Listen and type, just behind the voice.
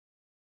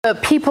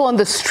People on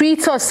the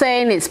streets are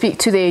saying it. Speak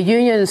to their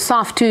union.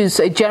 Saftu's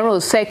General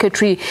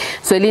Secretary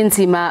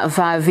Zwenlizima,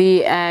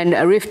 Vavi, and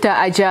Riefdah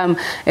Ajam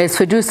as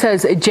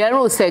Fedusa's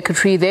General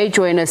Secretary. They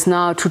join us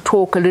now to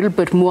talk a little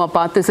bit more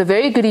about this. A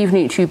very good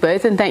evening to you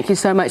both, and thank you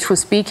so much for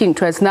speaking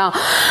to us. Now,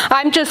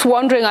 I'm just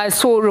wondering, I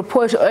saw a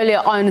report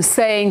earlier on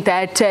saying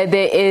that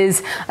there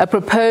is a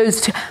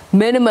proposed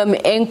minimum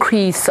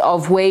increase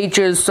of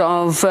wages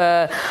of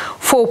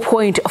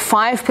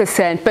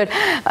 4.5%. But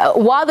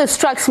while this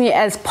strikes me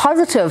as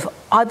positive,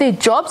 are there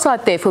jobs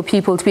out there for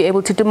people to be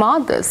able to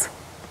demand this?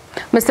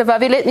 Mr.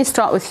 Vavi, let me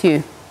start with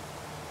you.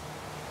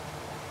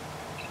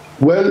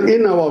 Well,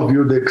 in our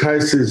view, the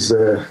crisis,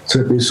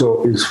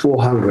 Tsepiso, is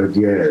 400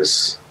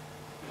 years.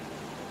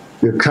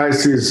 The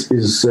crisis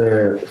is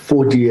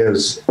 40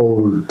 years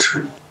old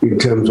in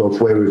terms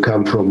of where we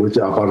come from with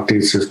the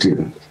apartheid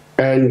system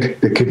and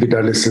the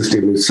capitalist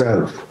system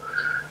itself.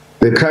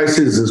 The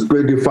crisis is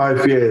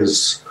 25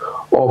 years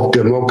of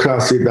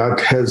democracy that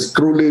has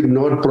truly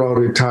not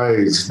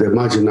prioritized the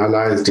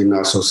marginalized in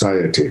our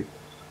society,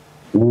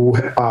 who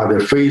are the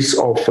face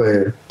of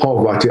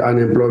poverty,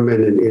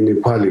 unemployment, and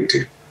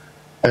inequality.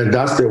 And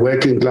that's the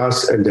working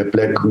class and the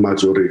black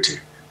majority.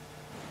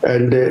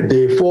 And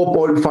the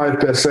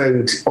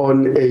 4.5%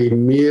 on a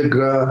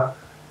meager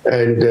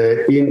and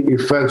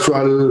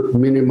ineffectual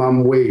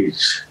minimum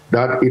wage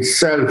that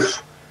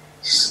itself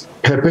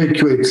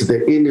perpetuates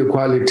the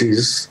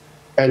inequalities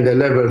and the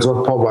levels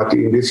of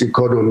poverty in this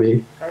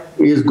economy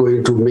is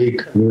going to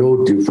make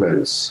no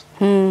difference.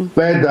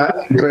 Further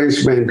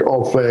entrenchment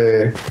of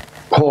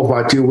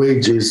poverty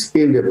wages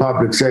in the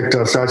public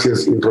sector, such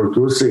as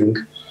introducing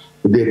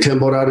the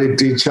temporary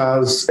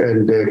teachers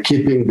and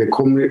keeping the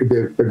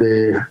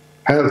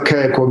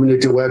healthcare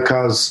community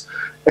workers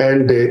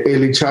and the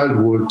early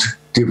childhood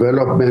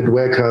development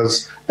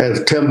workers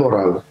as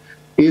temporal,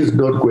 is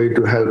not going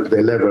to help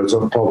the levels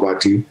of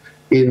poverty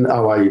in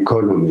our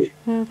economy.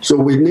 So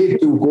we need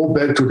to go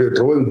back to the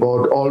drawing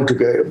board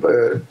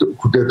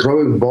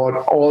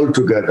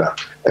altogether,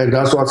 and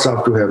that's what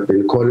Saftu have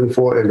been calling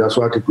for, and that's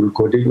what it will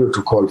continue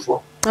to call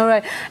for. All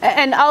right,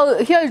 and I'll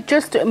hear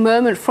just a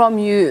moment from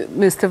you,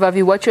 Mr.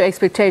 Vavi, what your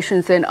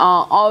expectations then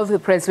are of the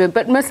president.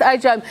 But Ms.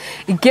 Ajam,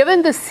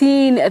 given the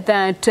scene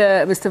that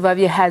Mr.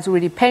 Vavi has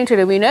already painted,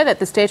 and we know that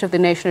the State of the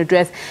Nation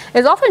address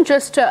is often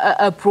just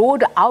a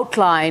broad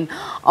outline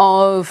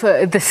of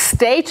the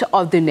state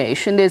of the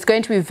nation, there's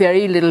going to be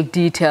very little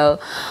detail.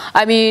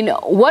 I mean,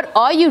 what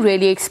are you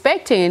really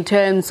expecting in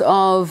terms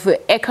of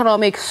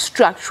economic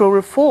structural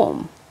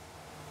reform?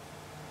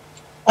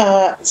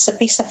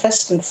 Sabisa,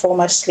 first and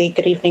foremostly,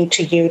 good evening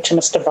to you, to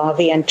Mr.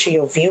 Vavi, and to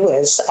your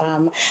viewers.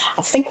 I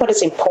think what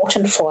is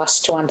important for us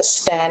to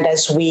understand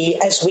as we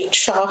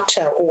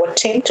charter or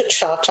attempt to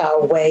charter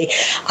our way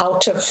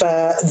out of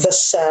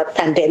this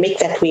pandemic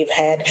that we've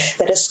had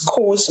that has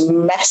caused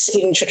mass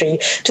injury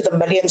to the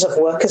millions of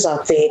workers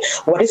out there,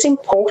 what is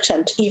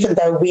important, even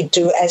though we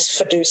do as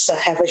Fedusa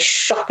have a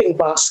shopping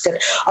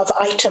basket of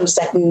items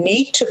that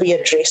need to be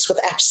addressed with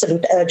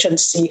absolute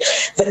urgency,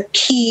 the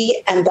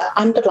key and the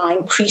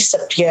underlying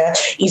precept here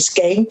is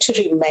going to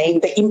remain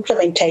the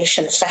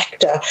implementation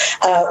factor.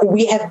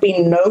 We have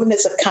been known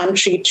as a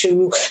country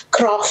to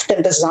craft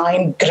and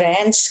design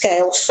grand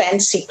scale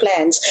fancy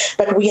plans,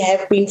 but we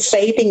have been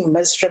failing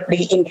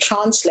miserably in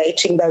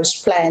translating those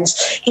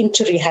plans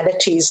into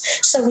realities.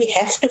 So we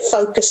have to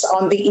focus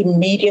on the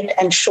immediate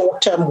and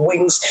short-term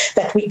wins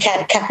that we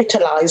can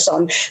capitalize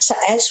on. So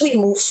as we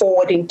move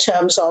forward in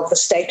terms of the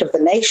state of the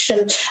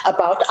nation,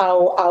 about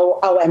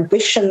our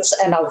ambitions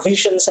and our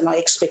visions and our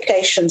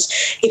expectations,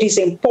 it is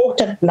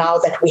important now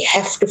that we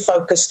have to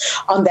focus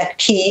on that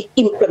key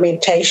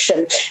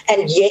implementation.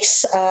 And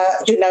yes,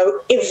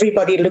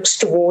 everybody looks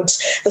towards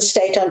the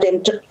state-owned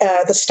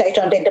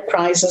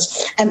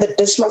enterprises and the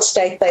dismal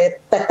state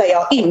that they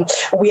are in.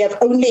 We have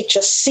only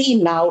just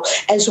seen now,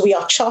 as we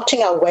are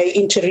charting our way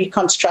into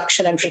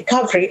reconstruction and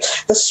recovery,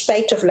 the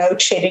spate of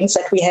load sheddings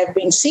that we have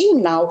been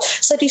seeing now.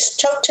 So it is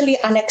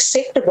totally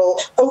unacceptable,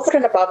 over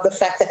and above the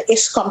fact that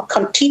Eskom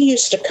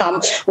continues to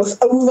come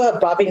with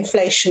over-above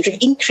inflationary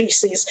increases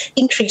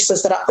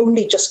that are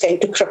only just going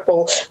to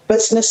cripple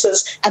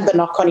businesses, and the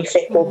knock-on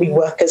effect will be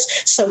workers.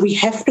 So we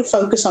have to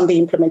focus on the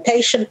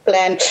implementation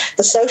plan,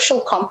 the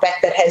social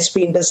compact that has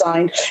been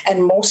designed,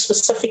 and more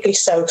specifically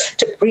so,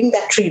 to bring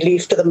that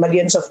relief to the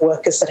millions of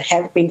workers that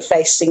have been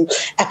facing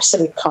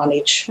absolute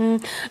carnage.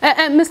 And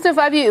Mr.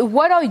 Vavi,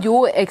 what are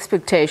your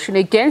expectations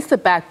against the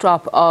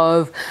backdrop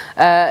of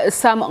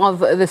some of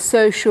the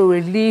social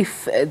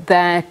relief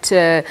that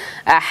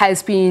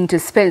has been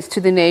dispensed to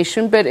the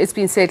nation, but it's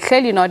been said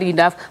clearly not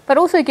enough, but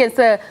also against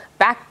the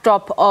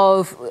backdrop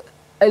of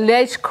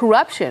alleged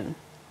corruption?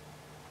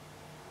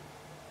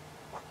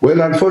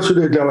 Well,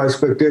 unfortunately, our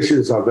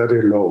expectations are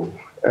very low,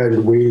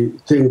 and we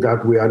think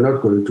that we are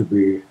not going to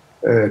be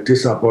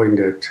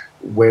disappointed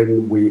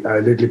when we are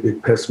a little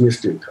bit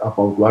pessimistic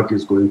about what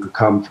is going to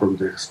come from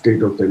the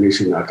State of the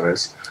Nation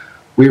address.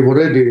 We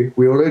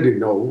already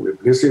know,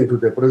 we've listened to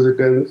the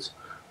president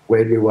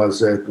when he was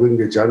doing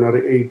the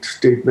January 8th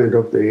statement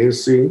of the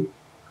ANC.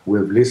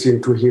 We've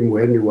listened to him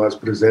when he was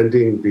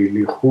presenting the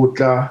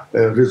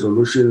Riefdah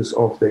resolutions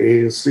of the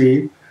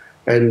ANC.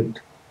 And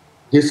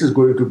this is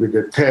going to be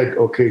the third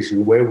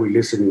occasion where we're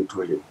listening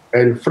to him.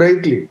 And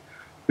frankly,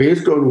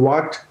 based on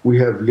what we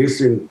have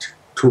listened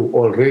to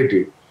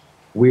already,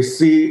 we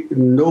see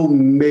no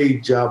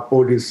major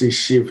policy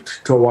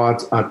shift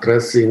towards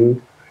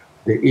addressing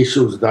the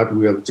issues that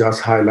we have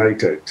just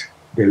highlighted,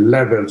 the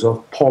levels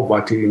of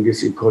poverty in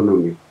this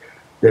economy,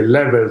 the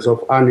levels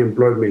of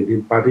unemployment,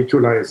 in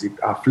particular as it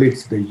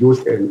afflicts the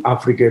youth and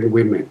African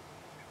women,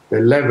 the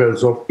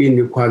levels of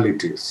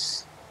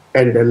inequalities,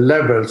 and the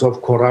levels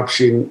of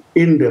corruption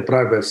in the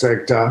private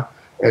sector,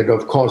 and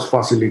of course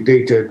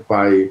facilitated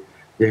by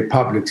the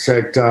public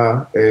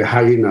sector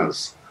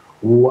hyenas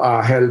who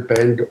are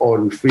hell-bent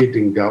on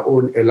feeding their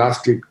own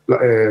elastic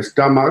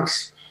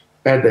stomachs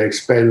at the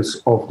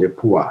expense of the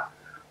poor.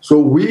 So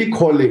we're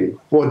calling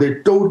for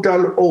the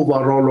total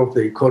overhaul of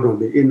the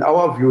economy. In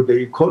our view, the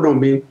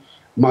economy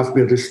must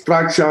be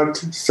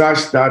restructured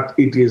such that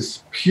it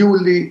is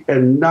purely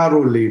and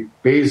narrowly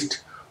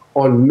based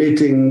on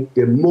meeting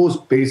the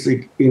most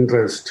basic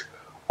interest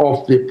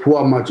of the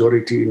poor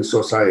majority in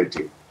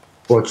society,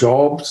 for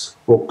jobs,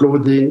 for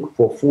clothing,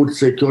 for food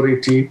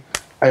security,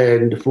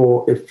 and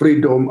for a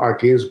freedom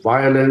against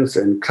violence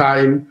and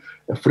crime,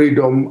 a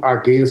freedom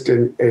against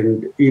an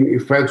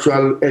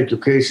ineffectual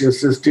education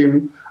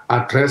system,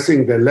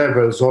 addressing the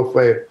levels of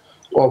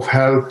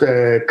health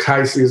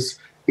crisis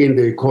in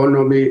the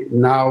economy,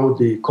 now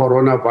the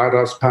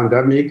coronavirus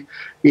pandemic,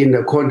 in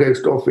the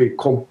context of a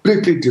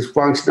completely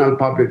dysfunctional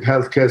public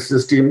healthcare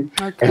system,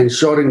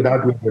 ensuring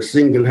that we have a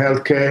single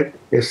healthcare,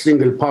 a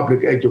single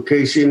public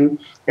education,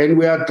 and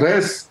we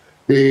address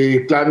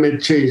the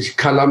climate change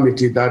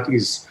calamity that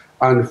is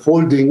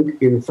unfolding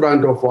in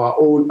front of our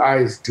own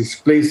eyes,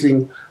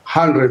 displacing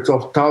hundreds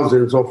of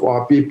thousands of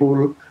our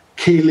people,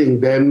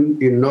 killing them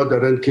in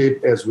Northern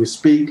Cape as we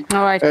speak,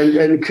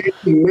 and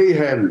creating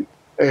mayhem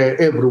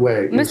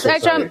everywhere. Mr.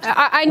 Ajam,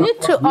 I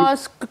need to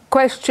ask a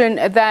question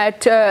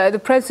that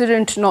the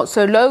President not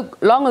so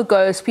long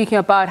ago speaking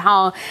about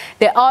how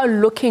they are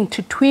looking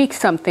to tweak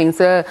some things.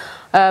 The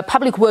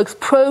public works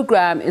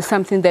program is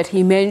something that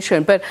he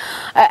mentioned. But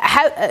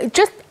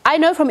I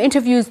know from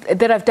interviews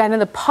that I've done in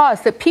the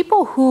past that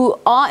people who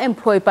are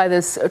employed by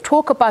this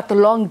talk about the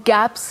long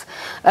gaps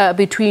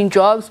between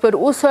jobs, but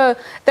also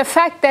the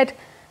fact that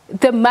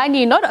the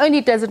money, not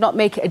only does it not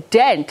make a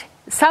dent,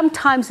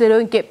 sometimes they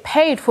don't get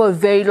paid for a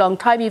very long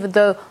time, even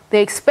though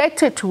they're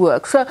expected to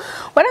work. So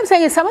what I'm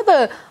saying is some of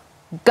the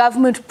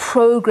government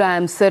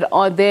programs that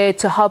are there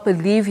to help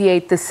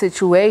alleviate the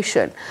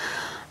situation,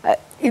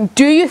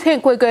 do you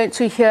think we're going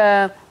to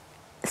hear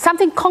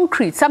something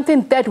concrete,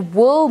 something that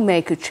will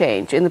make a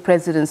change in the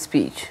President's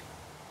speech?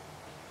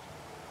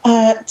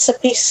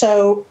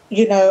 So,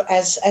 you know,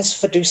 as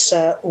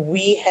Fedusa,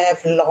 we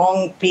have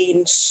long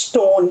been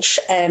staunch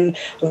and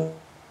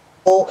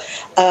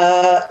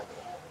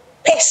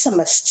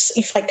pessimists,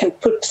 if I can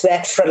put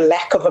that for a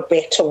lack of a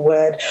better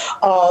word,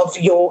 of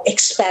your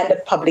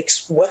expanded public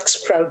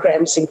works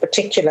programs in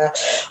particular.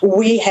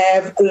 We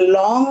have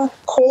long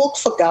called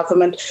for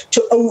government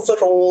to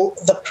overhaul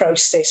the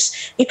process.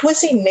 It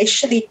was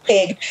initially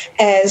pegged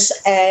as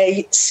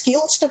a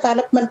skills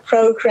development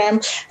program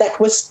that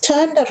was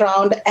turned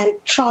around and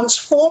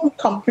transformed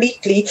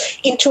completely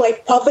into a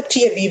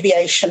poverty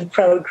alleviation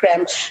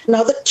program.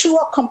 Now, the two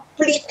are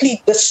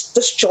completely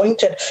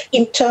disjointed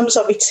in terms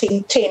of its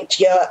intent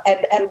here,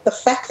 and the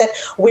fact that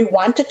we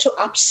wanted to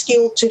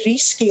upskill, to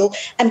reskill,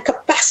 and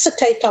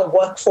capacitate our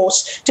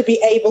workforce to be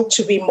able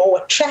to be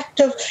more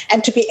attractive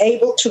and to be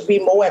able to be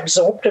more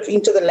absorptive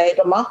into the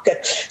labour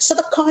market. So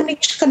the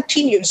carnage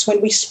continues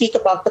when we speak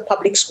about the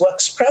public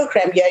works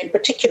program here in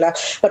particular.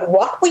 But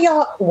what we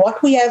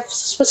have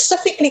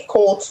specifically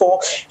called for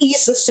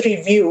is this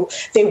review.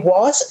 There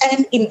was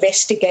an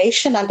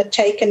investigation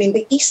undertaken in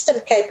the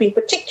Eastern Cape in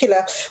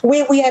particular,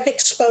 where we have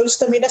exposed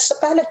the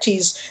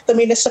municipalities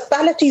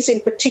in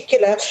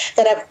particular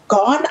that have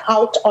gone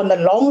out on a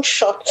long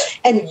shot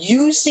and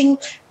using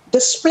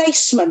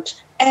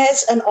displacement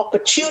as an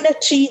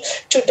opportunity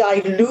to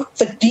dilute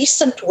the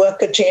decent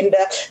work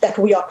agenda that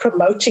we are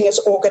promoting as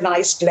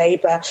organised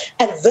labour.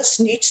 And this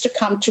needs to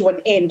come to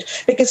an end,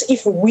 because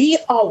if we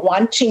are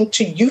wanting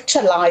to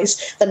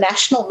utilise the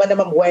national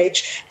minimum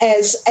wage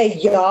as a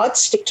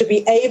yardstick to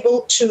be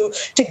able to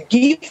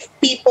give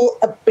people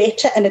a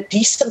better and a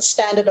decent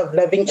standard of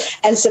living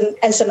as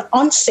an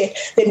onset,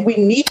 then we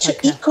need to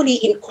equally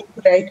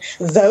incorporate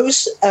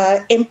those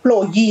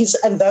employees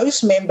and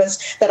those members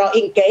that are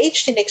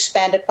engaged in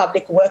expanded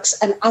public works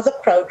and other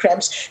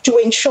programs to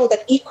ensure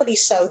that equally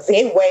so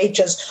their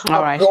wages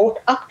are brought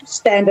up to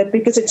standard,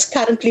 because it's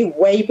currently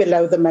way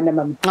below the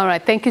minimum. All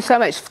right. Thank you so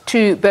much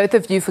to both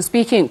of you for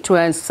speaking to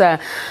us.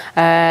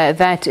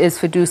 That is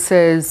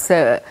Fedusa's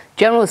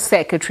General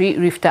Secretary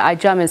Riefdah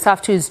Ajam and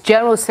Saftu's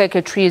General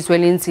Secretary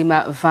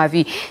Zwenlizima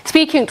Vavi,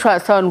 speaking to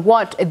us on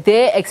what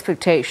their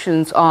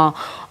expectations are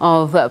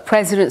of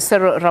President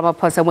Cyril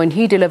Ramaphosa when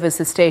he delivers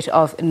the State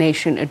of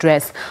Nation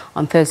address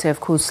on Thursday.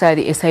 Of course, the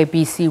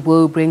SABC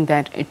will bring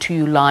that to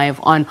you live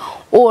on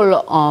all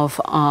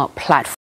of our platforms.